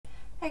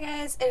Hi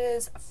guys, it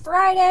is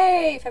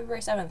Friday,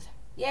 February 7th.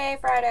 Yay,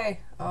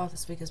 Friday! Oh,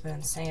 this week has been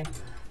insane.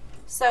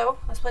 So,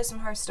 let's play some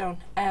Hearthstone.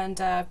 And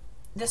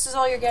this is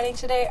all you're getting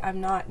today.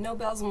 No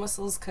bells and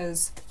whistles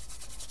because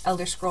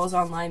Elder Scrolls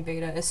Online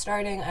beta is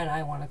starting and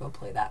I want to go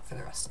play that for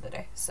the rest of the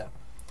day. So,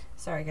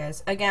 sorry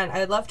guys. Again,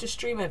 I'd love to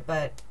stream it,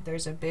 but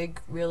there's a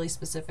big, really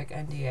specific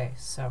NDA,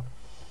 so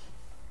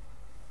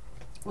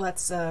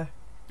let's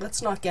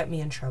not get me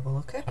in trouble,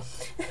 okay?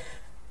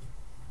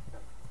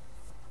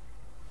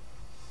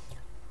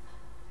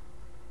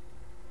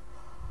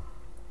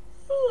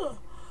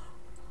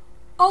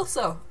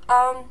 Also,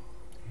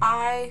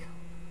 why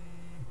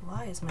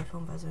is my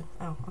phone buzzing?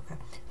 Oh, okay.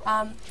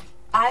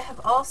 I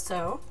have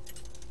also,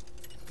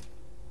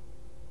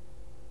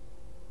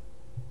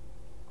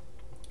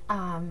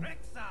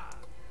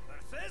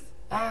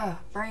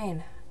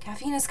 brain.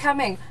 Caffeine is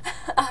coming.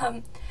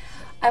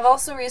 I've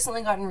also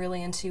recently gotten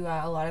really into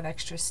a lot of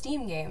extra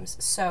Steam games,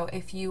 so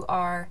if you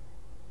are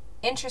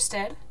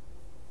interested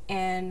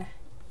in,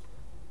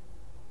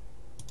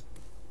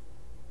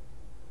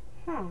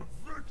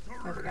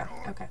 there we go,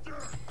 okay.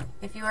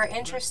 If you are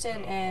interested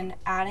in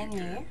adding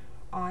me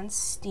on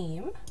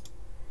Steam,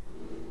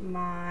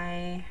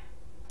 my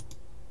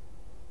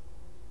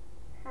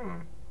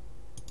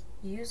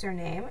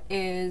username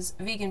is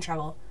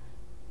vegantreble.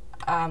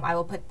 I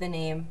will put the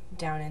name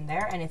down in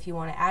there, and if you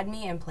want to add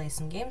me and play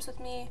some games with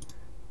me,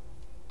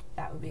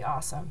 that would be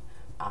awesome.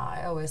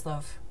 I always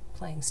love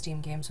playing Steam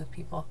games with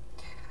people.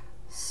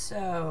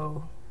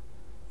 So,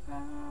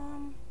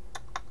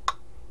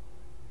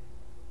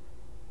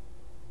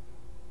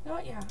 no,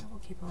 yeah, I will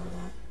keep all of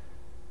that.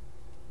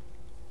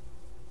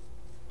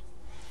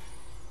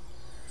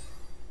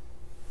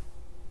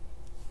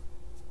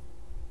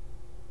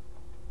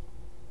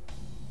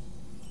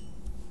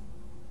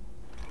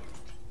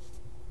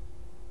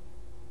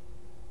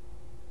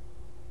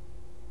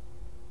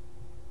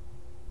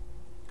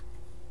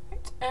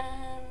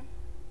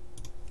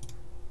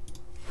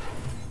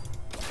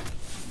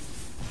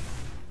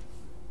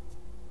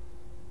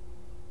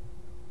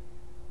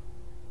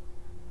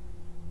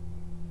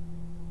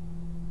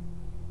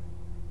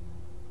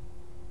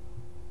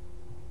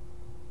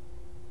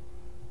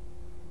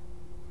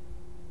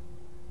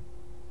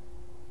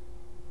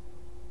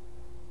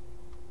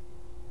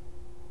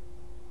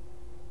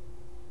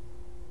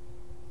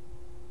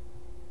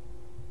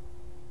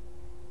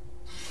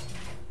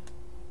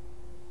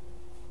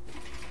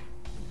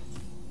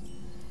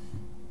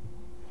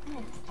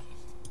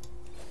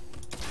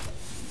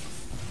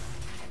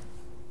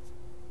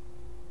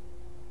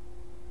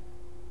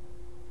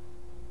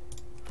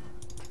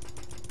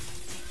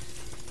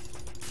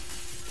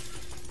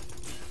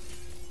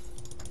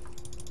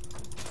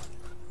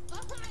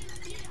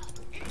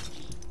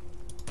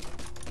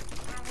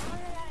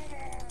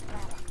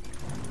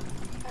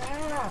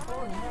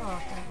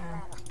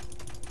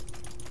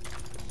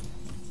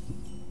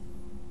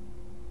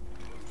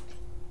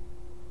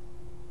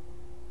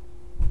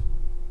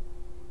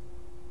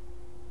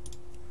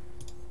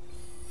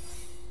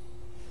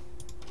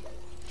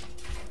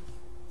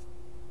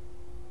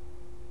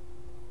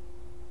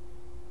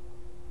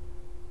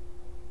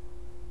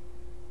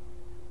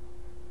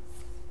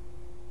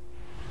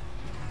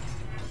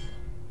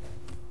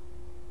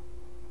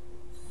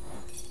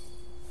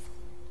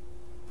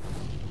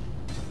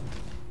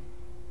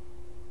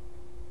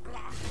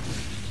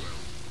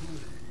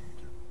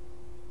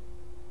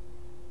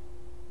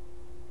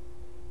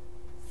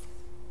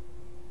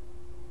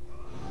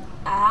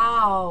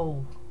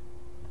 Ow!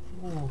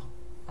 Ooh,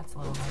 that's a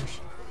little harsh.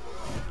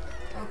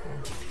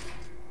 Okay.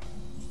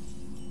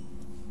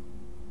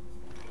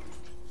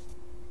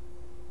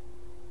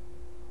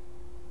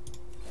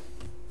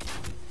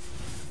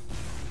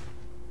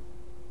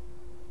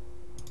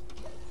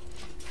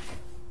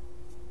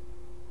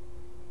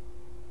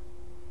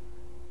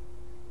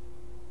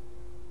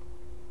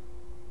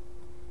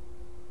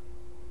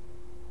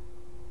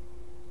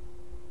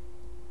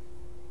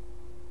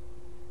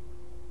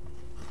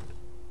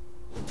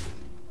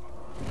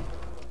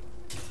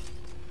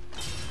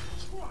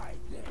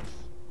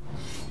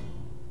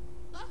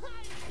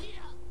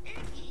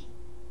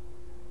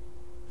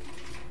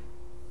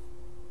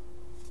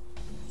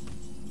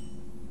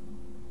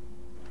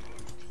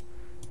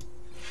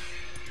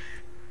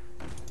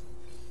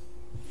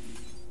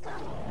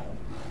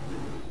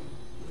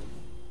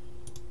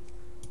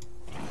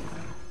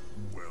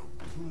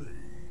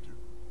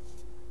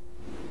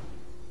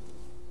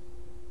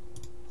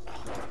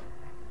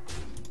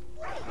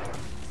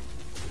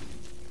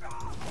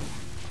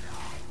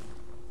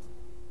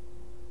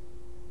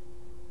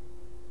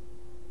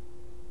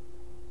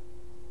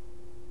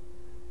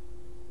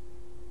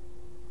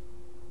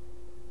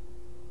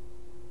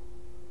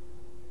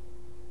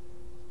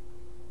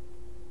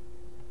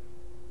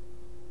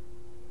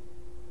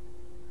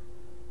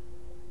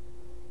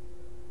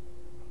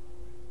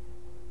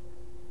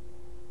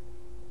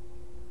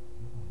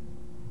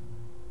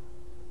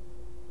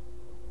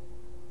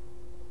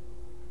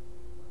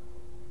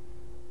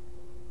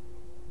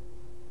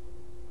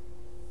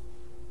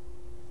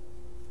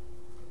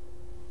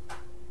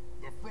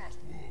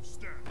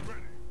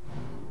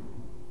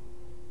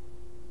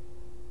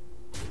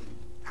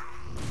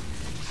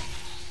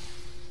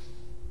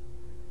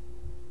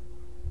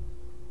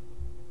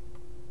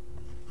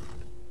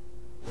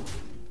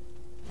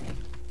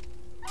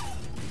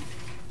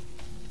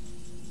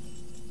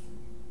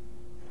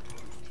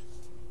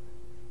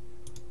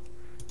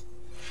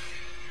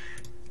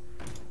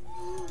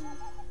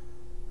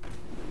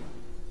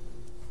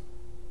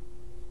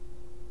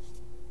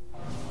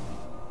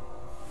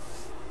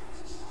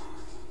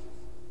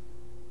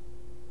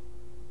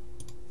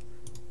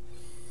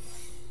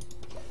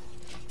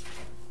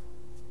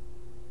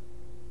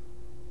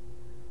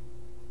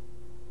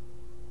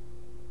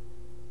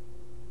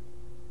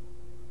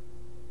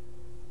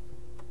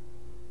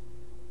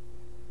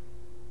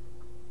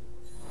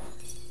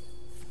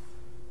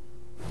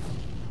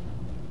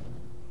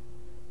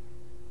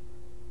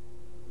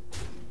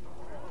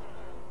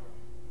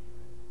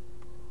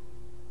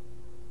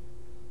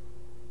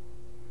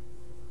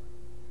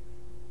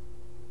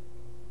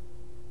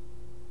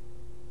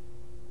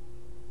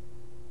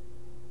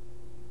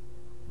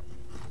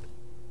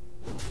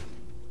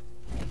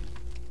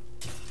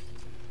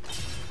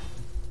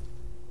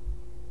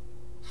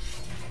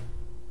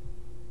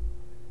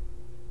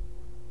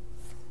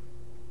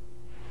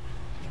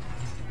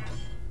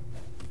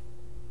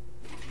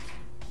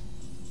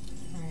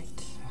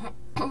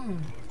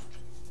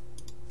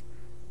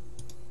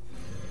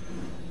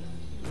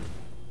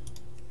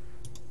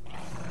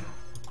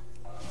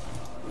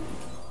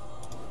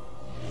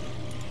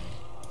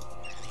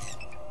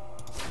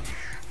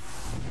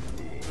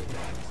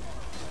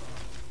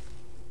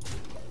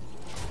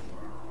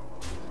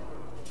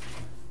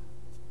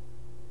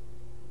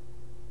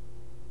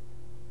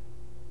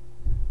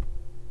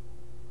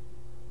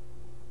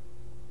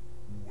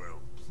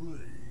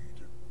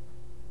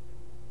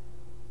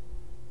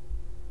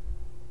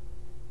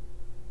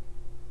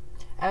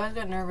 I always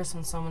get nervous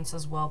when someone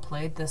says well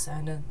played this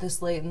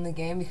late in the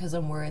game because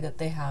I'm worried that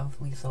they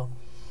have lethal.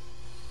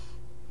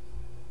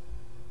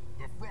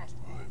 The frost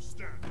wolves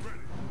stand ready.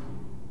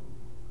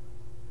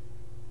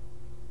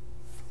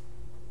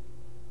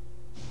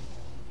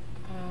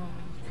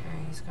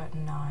 Okay, he's got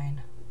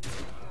 9.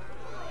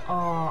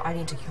 Oh, I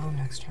need to kill him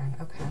next turn.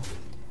 Okay.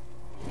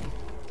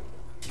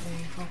 3,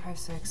 4, 5,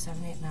 6,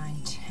 7, 8, 9,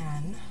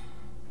 10.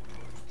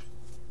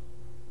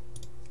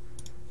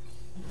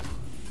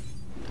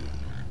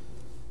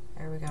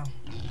 There we go.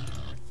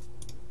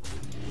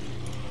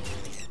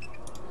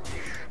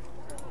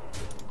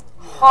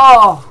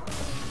 Oh!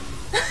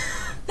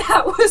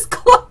 That was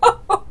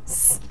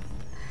close!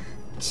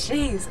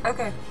 Jeez,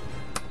 okay.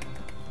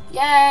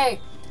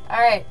 Yay!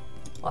 Alright.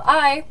 Well,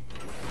 I'm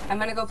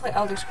gonna go play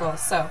Elder Scrolls,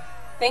 so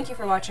thank you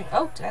for watching.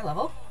 Oh, did I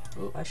level?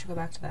 Ooh, I should go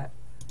back to that.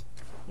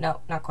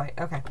 No, not quite.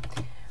 Okay.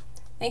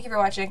 Thank you for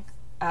watching.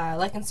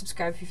 Like and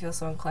subscribe if you feel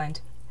so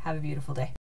inclined. Have a beautiful day.